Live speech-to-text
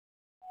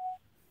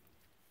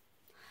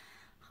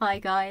Hi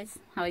guys,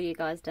 how are you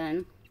guys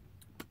doing?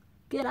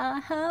 Good, I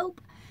hope.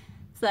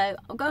 So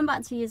I'm going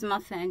back to using my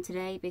phone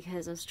today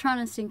because I was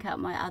trying to sync up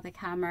my other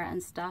camera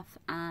and stuff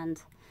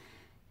and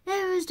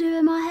it was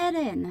doing my head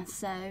in.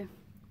 So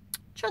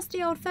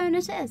trusty old phone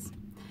it is.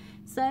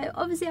 So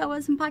obviously I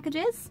got some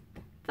packages.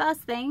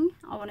 First thing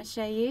I want to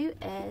show you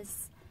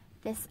is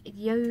this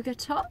yoga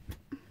top.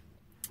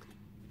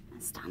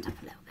 Let's stand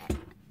up a little bit.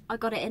 I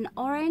got it in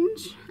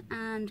orange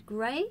and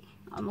grey.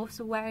 I'm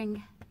also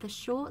wearing the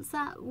shorts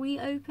that we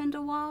opened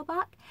a while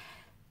back.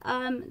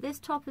 This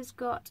top has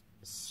got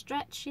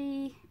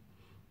stretchy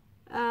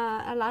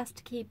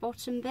elasticy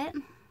bottom bit.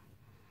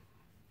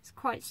 It's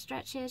quite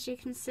stretchy, as you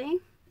can see.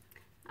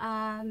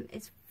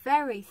 It's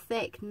very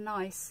thick,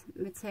 nice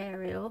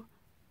material,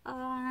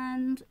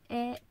 and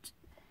it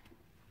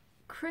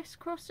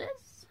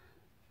crisscrosses.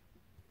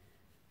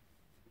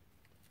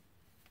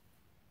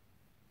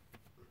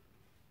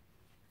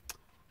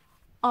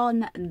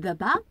 On the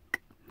back,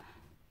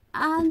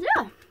 and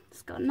yeah,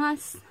 it's got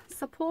nice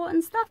support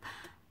and stuff.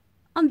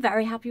 I'm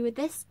very happy with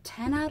this.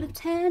 10 out of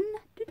 10.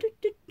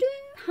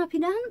 Happy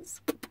dance.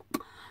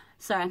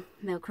 Sorry, I'm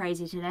a little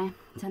crazy today.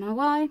 Don't know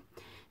why.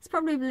 It's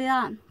probably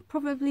that.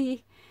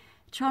 Probably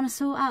trying to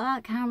sort out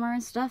that camera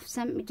and stuff.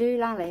 Sent me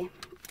doolally.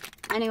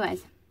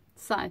 Anyways,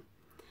 so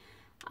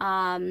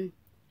I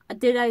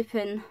did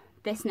open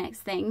this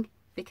next thing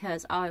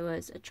because I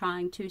was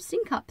trying to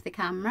sync up the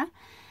camera.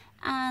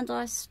 And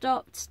I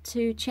stopped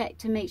to check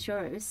to make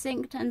sure it was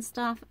synced and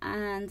stuff,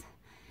 and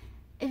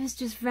it was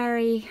just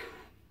very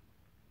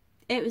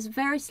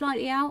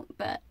slightly out,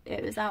 but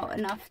it was out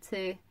enough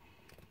to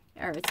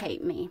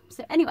irritate me.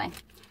 So anyway,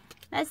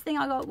 next thing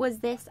I got was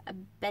this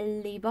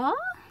belly bar.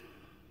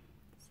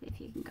 Let's see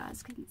if you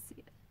guys can see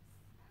it.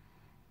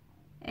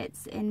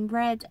 It's in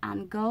red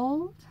and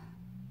gold.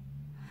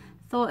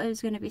 Thought it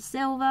was going to be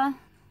silver,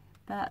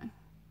 but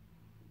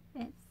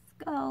it's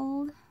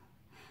gold.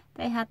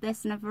 They had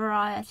this in a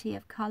variety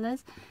of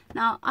colours.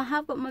 Now, I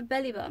have got my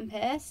belly button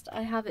pierced.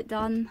 I have it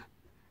done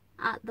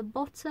at the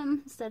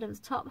bottom instead of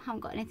the top. I haven't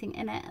got anything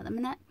in it at the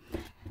minute.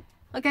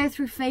 I go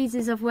through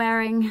phases of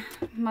wearing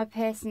my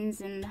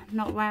piercings and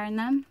not wearing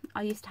them.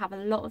 I used to have a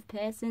lot of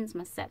piercings.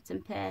 My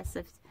septum pierce,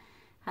 I've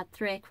had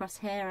 3 across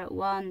here at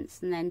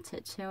once and then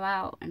took 2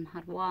 out and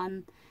had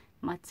 1.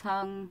 My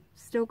tongue,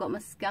 still got my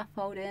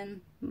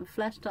scaffolding, my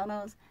flesh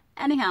tunnels.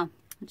 Anyhow,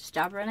 I'm just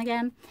jabbering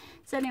again.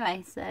 So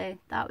anyway, so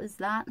that was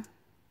that. It's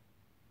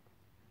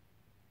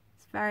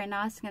very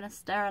nice. I'm going to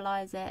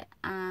sterilise it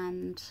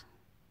and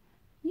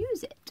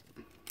use it.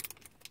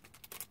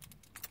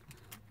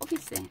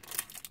 Obviously.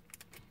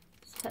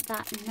 Just put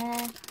that in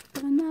there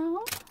for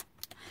now.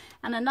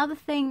 And another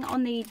thing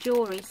on the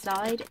jewellery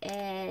side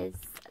is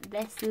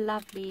this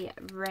lovely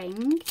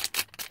ring,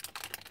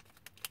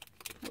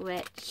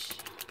 which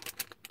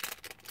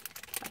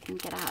I can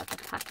get out of the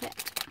packet.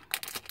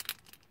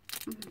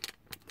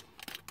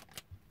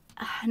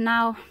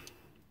 Now,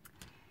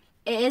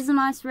 it is a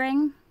nice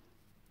ring.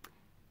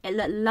 It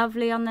looked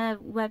lovely on the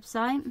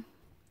website.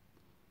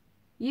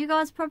 You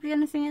guys probably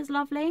going to think it's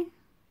lovely.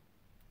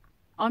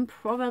 I'm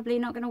probably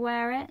not going to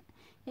wear it.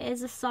 It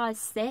is a size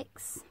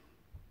 6.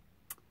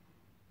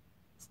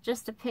 It's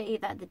just a pity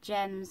that the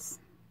gems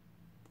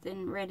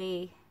didn't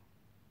really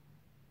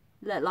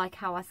look like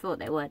how I thought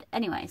they would.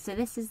 Anyway, so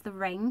this is the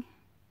ring.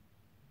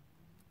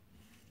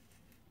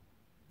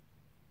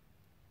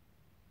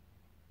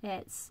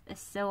 It's a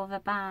silver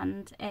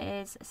band. It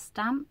is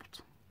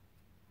stamped.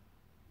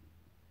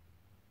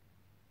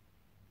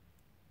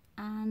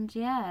 And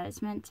yeah, it's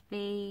meant to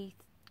be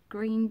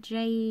green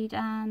jade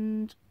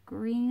and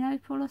green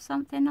opal or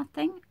something, I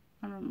think.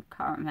 I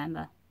can't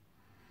remember.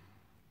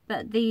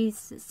 But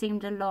these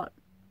seemed a lot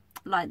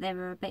like they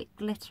were a bit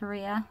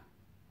glitterier.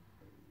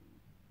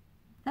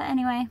 But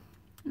anyway,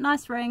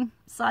 nice ring,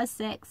 size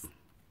 6.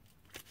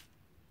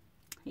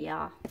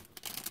 Yeah.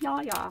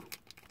 Yeah.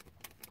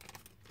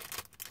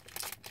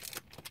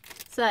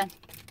 So,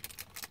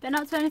 been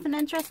up to anything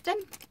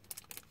interesting?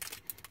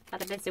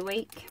 Had a busy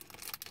week.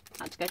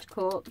 Had to go to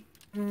court.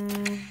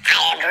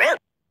 I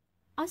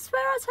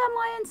swear I turned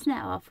my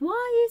internet off. Why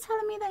are you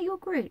telling me that you're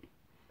Groot?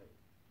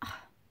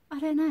 I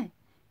don't know.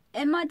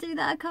 It might do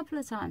that a couple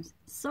of times.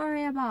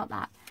 Sorry about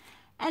that.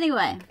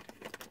 Anyway,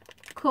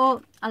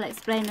 court, I'll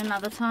explain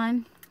another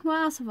time.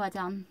 What else have I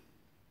done?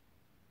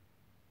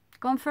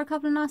 Gone for a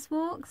couple of nice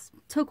walks.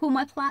 Took all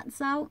my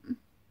plaits out.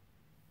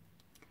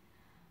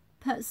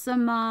 Put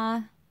some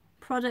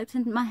product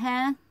in my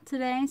hair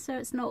today so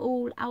it's not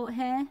all out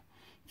here.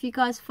 If you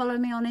guys follow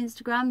me on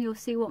Instagram, you'll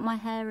see what my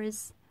hair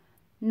is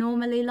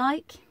normally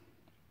like.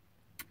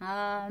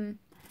 Yeah.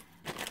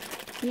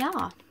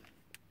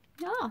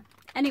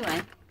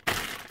 Anyway,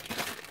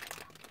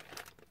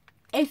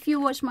 if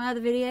you watched my other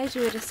videos,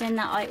 you would have seen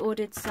that I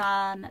ordered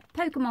some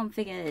Pokemon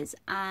figures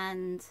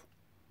and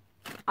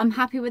I'm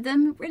happy with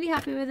them, really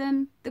happy with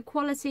them. The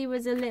quality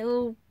was a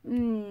little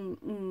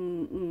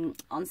on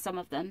some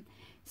of them.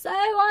 So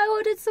I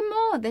ordered some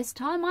more. This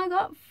time I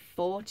got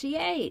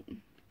 48.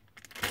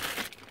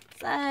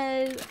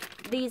 So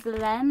these are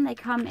them. They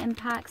come in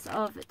packs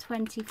of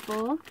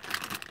 24.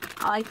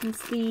 I can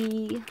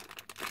see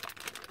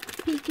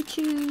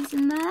Pikachu's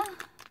in there.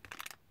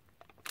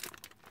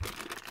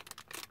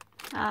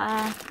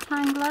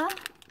 Tangler.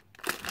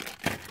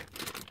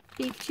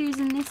 Pikachu's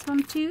in this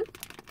one too.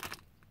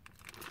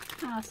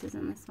 What else is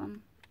in this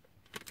one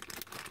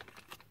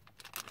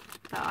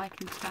that I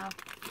can tell?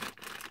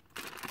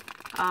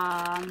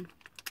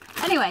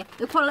 Anyway,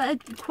 the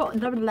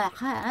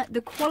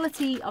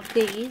quality of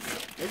these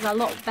is a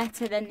lot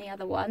better than the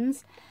other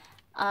ones.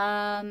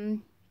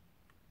 I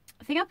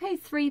think I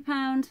paid £3.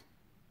 I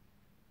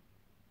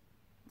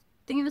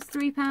think it was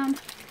 £3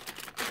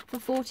 for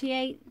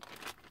 48.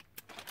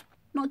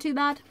 Not too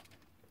bad.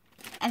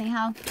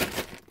 Anyhow,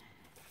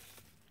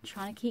 I'm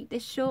trying to keep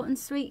this short and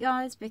sweet,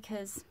 guys,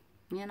 because,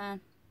 you know,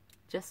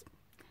 just,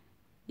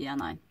 yeah,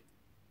 no.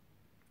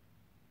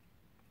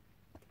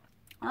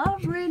 I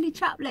have really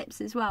chapped lips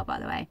as well, by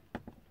the way.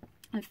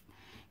 If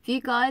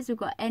you guys have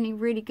got any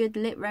really good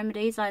lip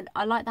remedies, I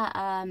like that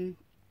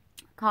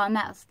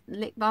Carmetal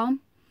lip balm,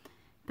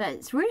 but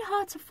it's really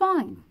hard to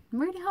find.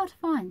 Really hard to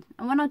find.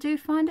 And when I do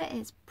find it,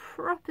 it's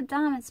proper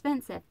damn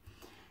expensive.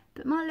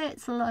 But my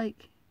lips are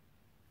like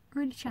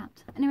really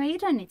chapped. Anyway, you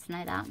don't need to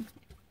know that.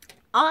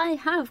 I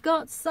have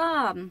got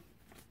some.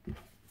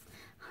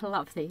 I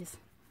love these.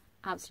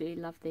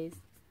 Absolutely love these.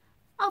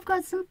 I've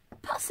got some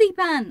pussy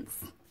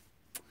pants.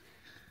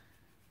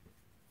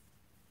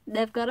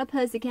 They've got a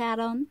pussycat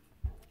on.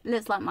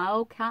 Looks like my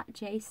old cat,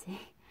 JC.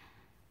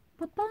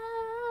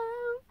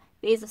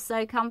 These are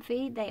so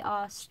comfy. They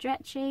are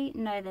stretchy.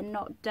 No, they're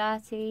not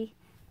dirty.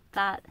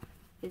 That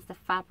is the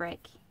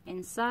fabric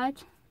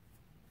inside.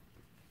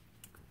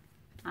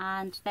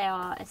 And they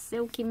are a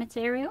silky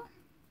material.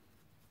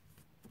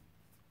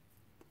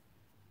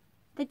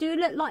 They do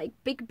look like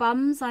big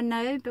bums, I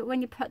know, but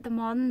when you put them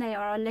on, they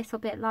are a little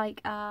bit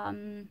like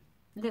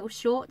little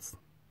shorts.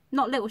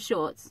 Not little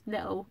shorts,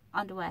 little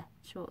underwear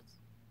shorts.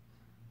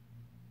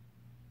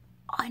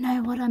 I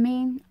know what I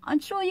mean. I'm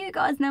sure you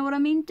guys know what I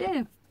mean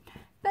too.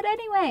 But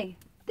anyway,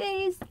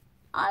 these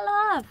I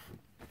love.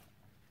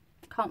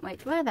 Can't wait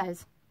to wear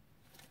those.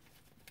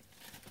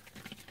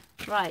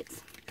 Right.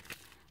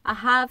 I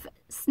have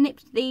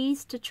snipped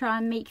these to try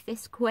and make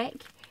this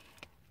quick.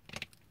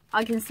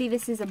 I can see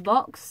this is a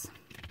box.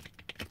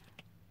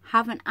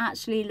 Haven't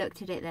actually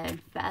looked at it though.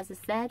 But as I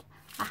said,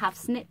 I have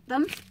snipped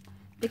them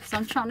because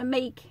I'm trying to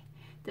make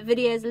the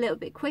videos a little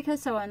bit quicker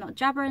so I'm not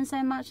jabbering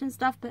so much and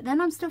stuff. But then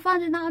I'm still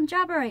finding that I'm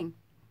jabbering.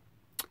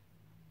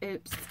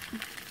 Oops.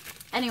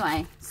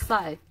 Anyway,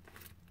 so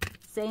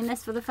seeing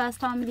this for the first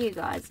time with you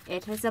guys,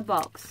 it is a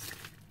box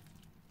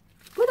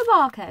with a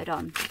barcode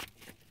on.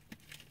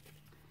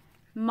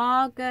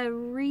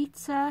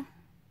 Margaret?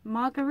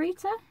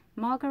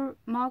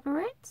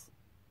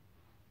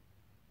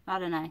 I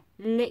don't know.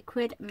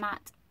 Liquid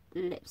matte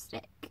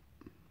lipstick.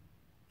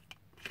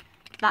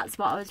 That's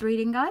what I was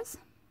reading, guys.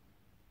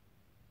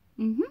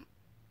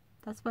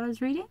 That's what I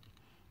was reading.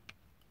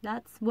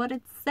 That's what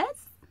it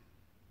says.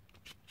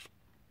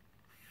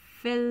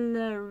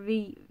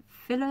 Filarive.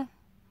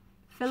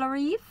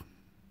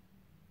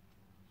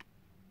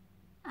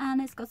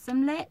 And it's got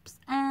some lips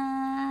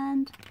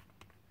and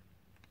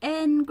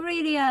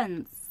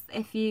ingredients.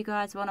 If you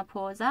guys want to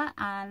pause that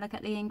and look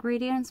at the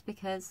ingredients,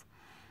 because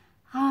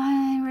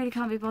I really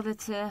can't be bothered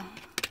to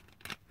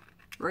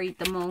read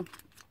them all.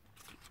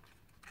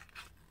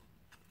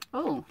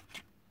 Oh,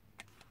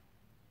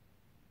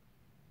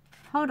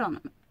 hold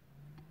on.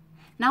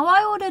 Now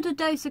I ordered a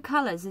dose of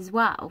colours as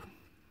well.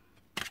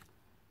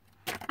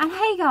 And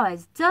hey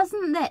guys,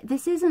 doesn't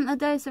this isn't the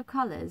dose of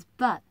colours,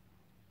 but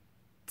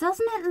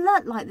doesn't it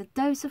look like the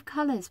dose of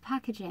colours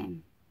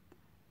packaging?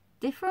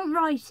 Different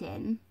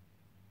writing,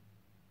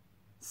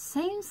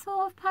 same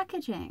sort of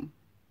packaging.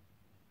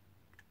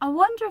 I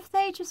wonder if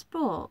they just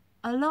bought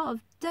a lot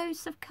of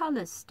dose of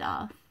colours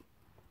stuff,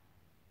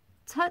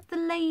 took the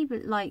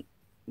label, like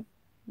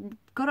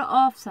got it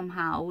off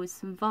somehow with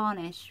some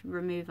varnish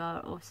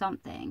remover or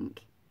something,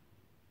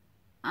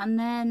 and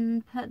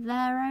then put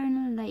their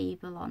own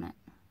label on it.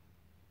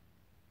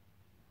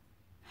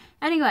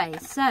 Anyway,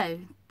 so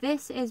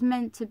this is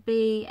meant to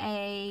be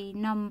a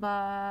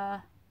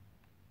number,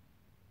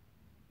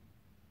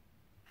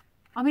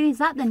 I mean, is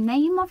that the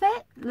name of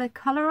it? The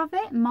colour of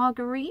it?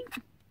 Marguerite?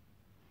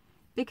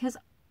 Because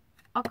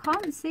I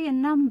can't see a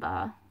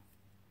number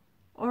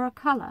or a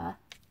colour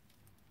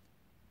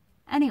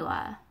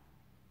anywhere.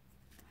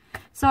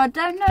 So I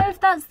don't know if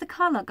that's the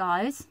colour,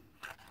 guys.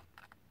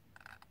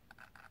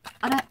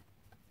 I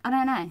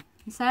don't know.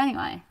 So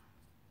anyway.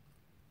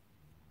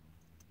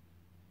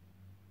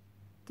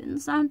 Didn't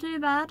sound too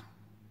bad.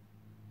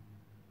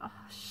 Oh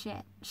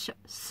shit.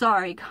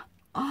 Sorry.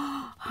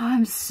 Oh,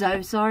 I'm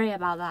so sorry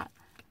about that.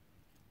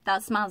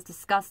 That smells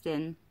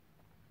disgusting.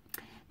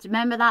 Do you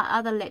remember that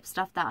other lip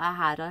stuff that I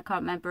had? I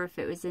can't remember if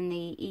it was in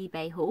the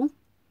eBay haul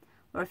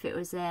or if it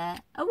was a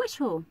Wish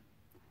haul.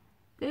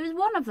 But it was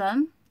one of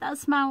them that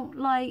smelled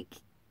like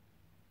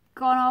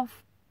gone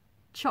off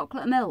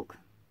chocolate milk.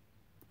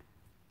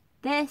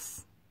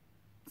 This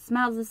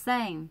smells the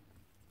same.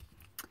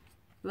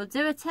 We'll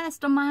do a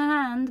test on my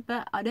hand,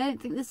 but I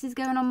don't think this is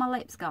going on my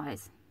lips,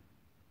 guys.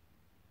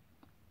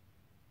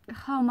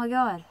 Oh my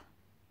god.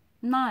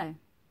 No.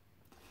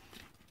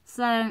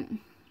 So,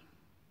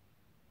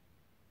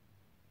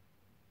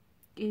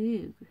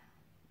 ooh.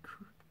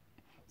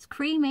 It's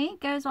creamy,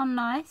 goes on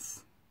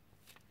nice.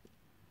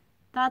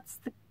 That's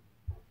the...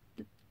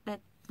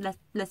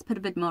 Let's put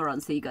a bit more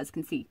on so you guys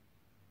can see.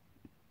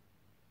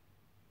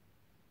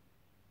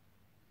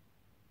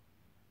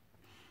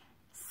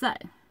 So,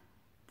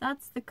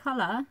 that's the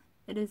colour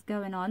it is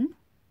going on.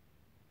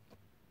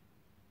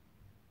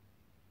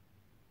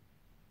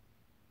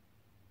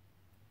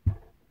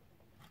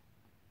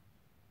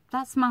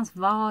 That smells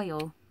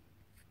vile.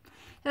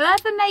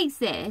 Whoever makes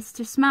this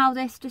to smell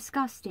this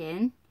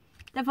disgusting,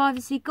 they've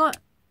obviously got,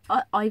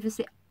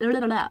 obviously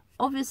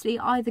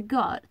either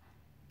got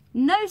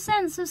no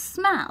sense of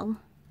smell,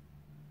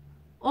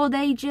 or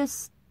they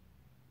just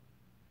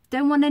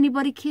don't want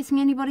anybody kissing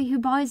anybody who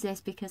buys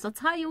this. Because I'll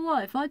tell you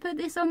what, if I put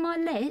this on my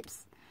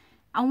lips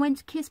and went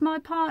to kiss my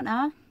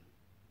partner,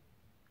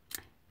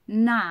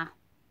 nah,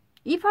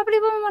 you probably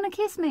wouldn't want to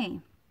kiss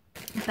me.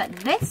 But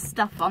this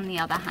stuff, on the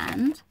other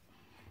hand,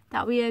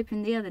 that we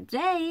opened the other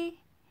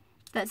day,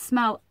 that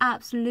smell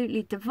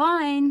absolutely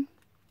divine,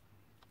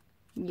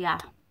 yeah,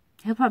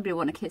 he'll probably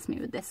want to kiss me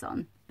with this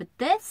on. But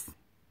this,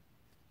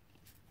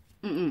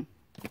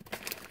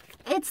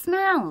 it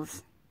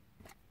smells.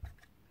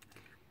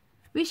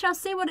 We shall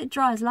see what it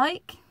dries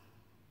like.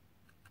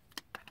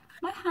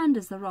 My hand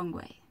is the wrong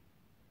way.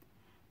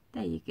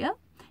 There you go.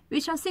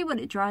 We shall see what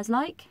it dries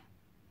like.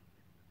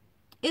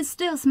 It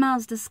still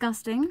smells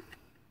disgusting.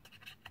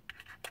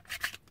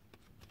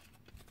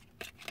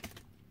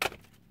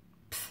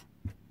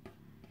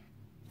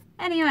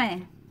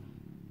 Anyway,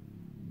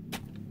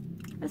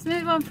 let's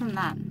move on from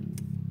that.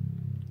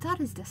 That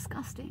is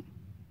disgusting.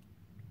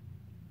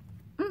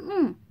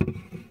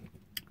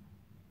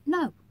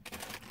 No.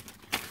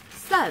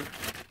 So,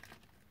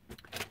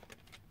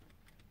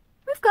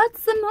 we've got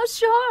some more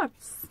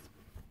shorts.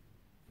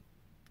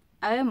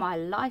 Oh my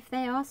life,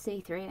 they are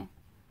see-through.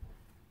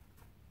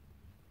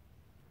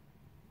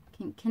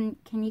 Can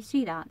you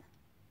see that?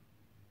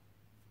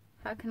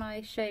 How can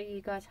I show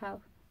you guys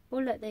how? Oh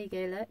look, there you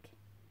go, look.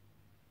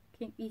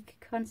 You can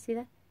kind of see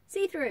that?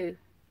 See-through.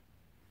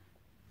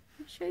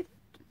 I'll show you.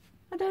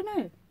 I don't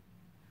know.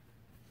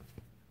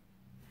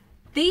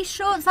 These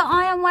shorts that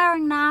I am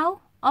wearing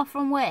now are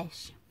from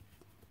Wish.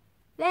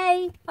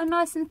 They are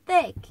nice and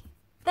thick.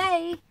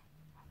 They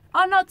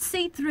are not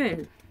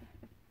see-through.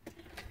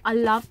 I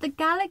love the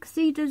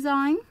galaxy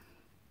design.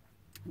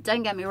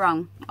 Don't get me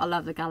wrong, I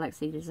love the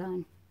galaxy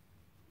design.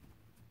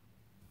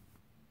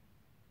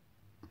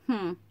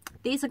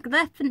 These are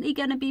definitely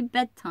going to be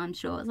bedtime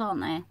shorts,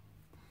 aren't they?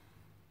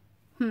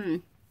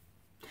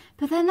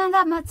 But then they're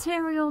that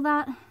material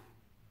that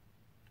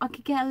I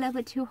could get a little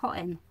bit too hot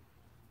in.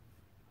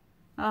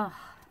 Oh.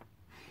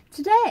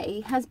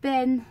 Today has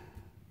been...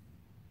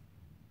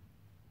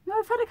 Well,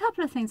 I've had a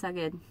couple of things are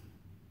good.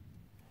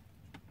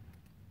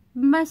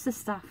 Most of the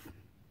stuff.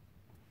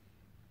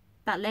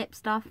 That lip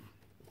stuff.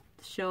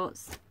 The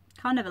shorts.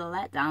 Kind of a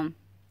letdown.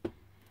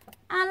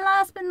 And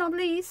last but not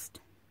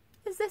least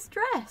is this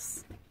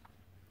dress.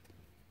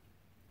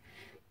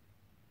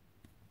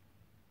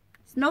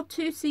 It's not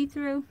too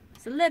see-through.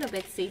 It's a little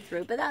bit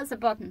see-through, but that's the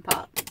bottom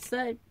part.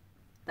 So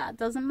that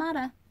doesn't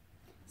matter.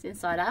 It's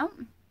inside out.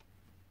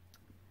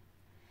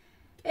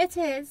 It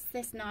is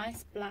this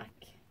nice black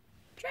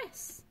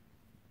dress.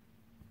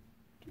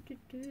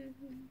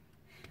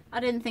 I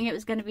didn't think it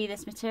was going to be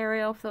this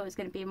material. I thought it was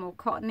going to be more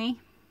cottony.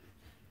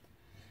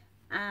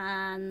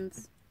 And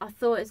I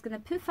thought it was going to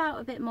poof out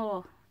a bit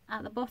more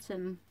at the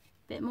bottom.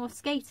 A bit more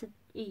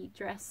skater-y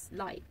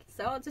dress-like.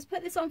 So I'll just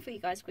put this on for you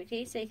guys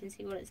quickly so you can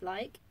see what it's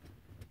like.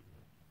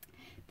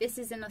 This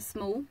is in a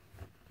small.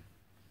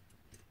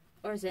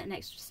 Or is it an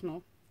extra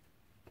small?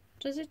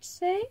 Does it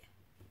say?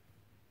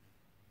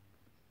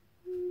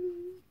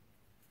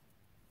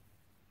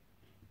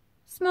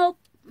 Small.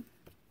 It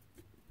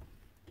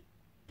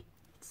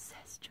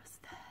says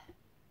just there.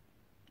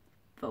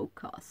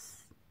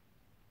 Focus.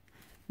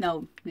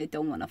 No, they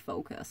don't want to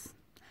focus.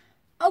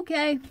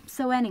 Okay,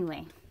 so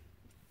anyway.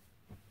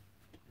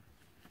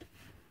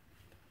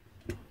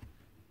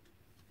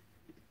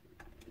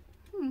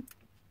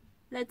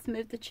 Let's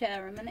move the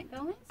chair a minute,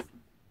 guys.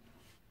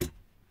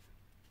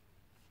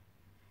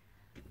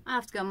 I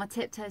have to go on my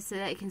tiptoes so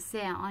that you can see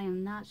it. I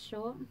am that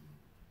short.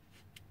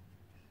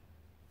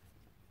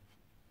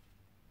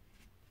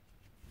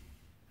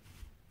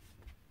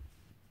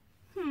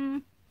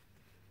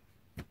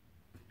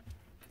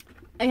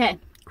 Okay,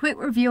 quick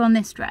review on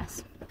this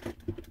dress.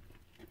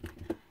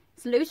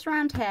 It's loose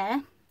around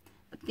here.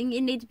 I think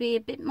you need to be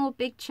a bit more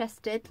big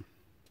chested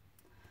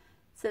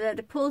so that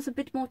it pulls a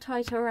bit more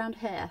tighter around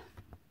here.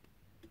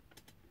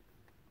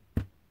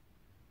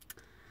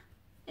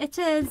 It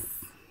is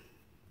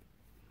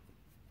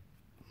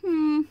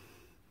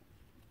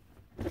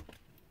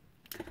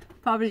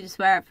probably just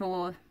wear it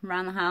for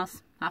around the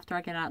house after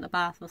I get out of the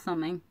bath or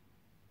something.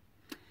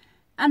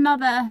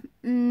 Another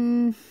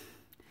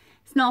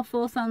It's not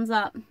 4 thumbs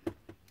up.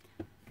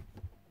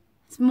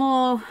 It's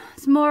more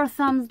a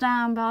thumbs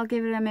down, but I'll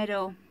give it a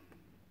middle.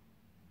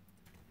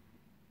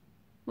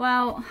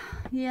 Well,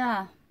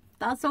 yeah,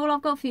 that's all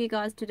I've got for you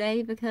guys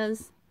today,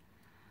 because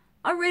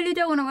I really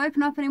don't want to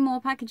open up any more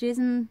packages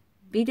and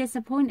be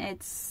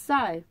disappointed.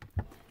 So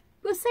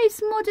we'll save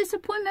some more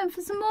disappointment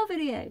for some more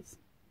videos.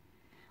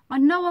 I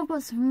know I've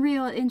got some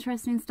real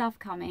interesting stuff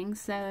coming,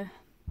 so,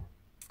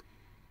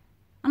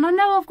 and I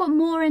know I've got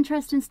more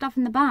interesting stuff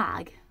in the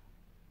bag.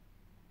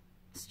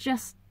 It's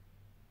just,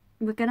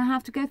 we're gonna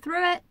have to go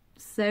through it,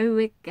 so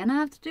we're gonna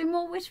have to do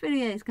more Wish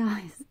videos,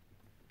 guys.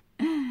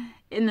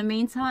 In the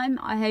meantime,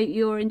 I hope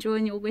you're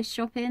enjoying your Wish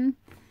shopping.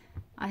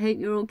 I hope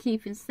you're all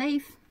keeping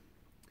safe,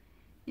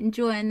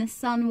 enjoying the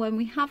sun when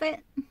we have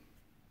it.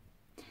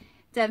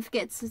 Don't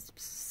forget to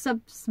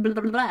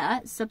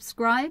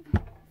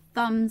subscribe,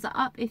 thumbs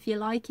up if you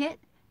like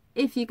it.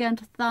 If you're going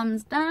to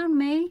thumbs down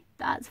me,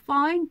 that's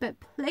fine, but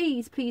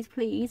please, please,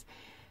 please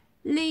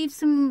leave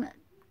some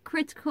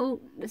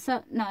critical,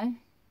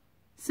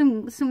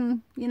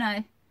 some you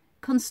know,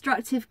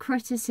 constructive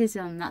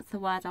criticism. That's the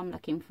word I'm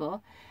looking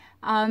for.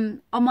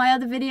 On my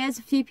other videos,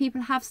 a few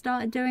people have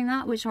started doing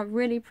that, which I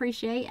really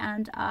appreciate,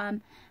 and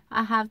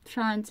I have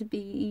tried to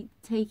be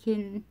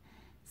taking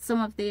some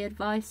of the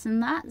advice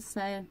and that.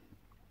 So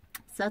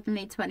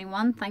certainly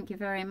 21, thank you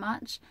very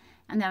much.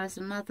 And there was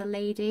another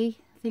lady,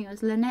 I think it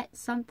was Lynette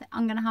something.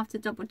 I'm gonna have to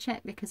double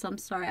check, because I'm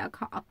sorry, I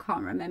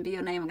can't remember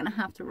your name. I'm gonna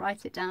have to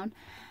write it down.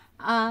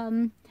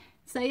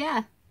 So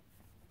yeah,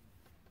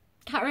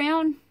 carry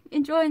on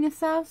enjoying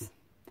yourselves.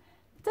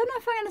 Don't know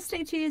if I'm gonna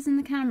stick to using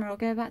the camera or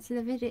go back to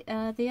the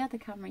video, the other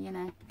camera, you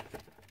know,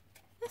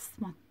 this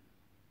one.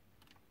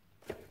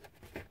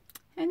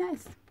 Who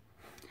knows?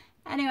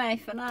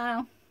 Anyway, for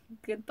now,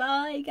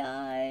 goodbye,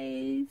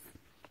 guys.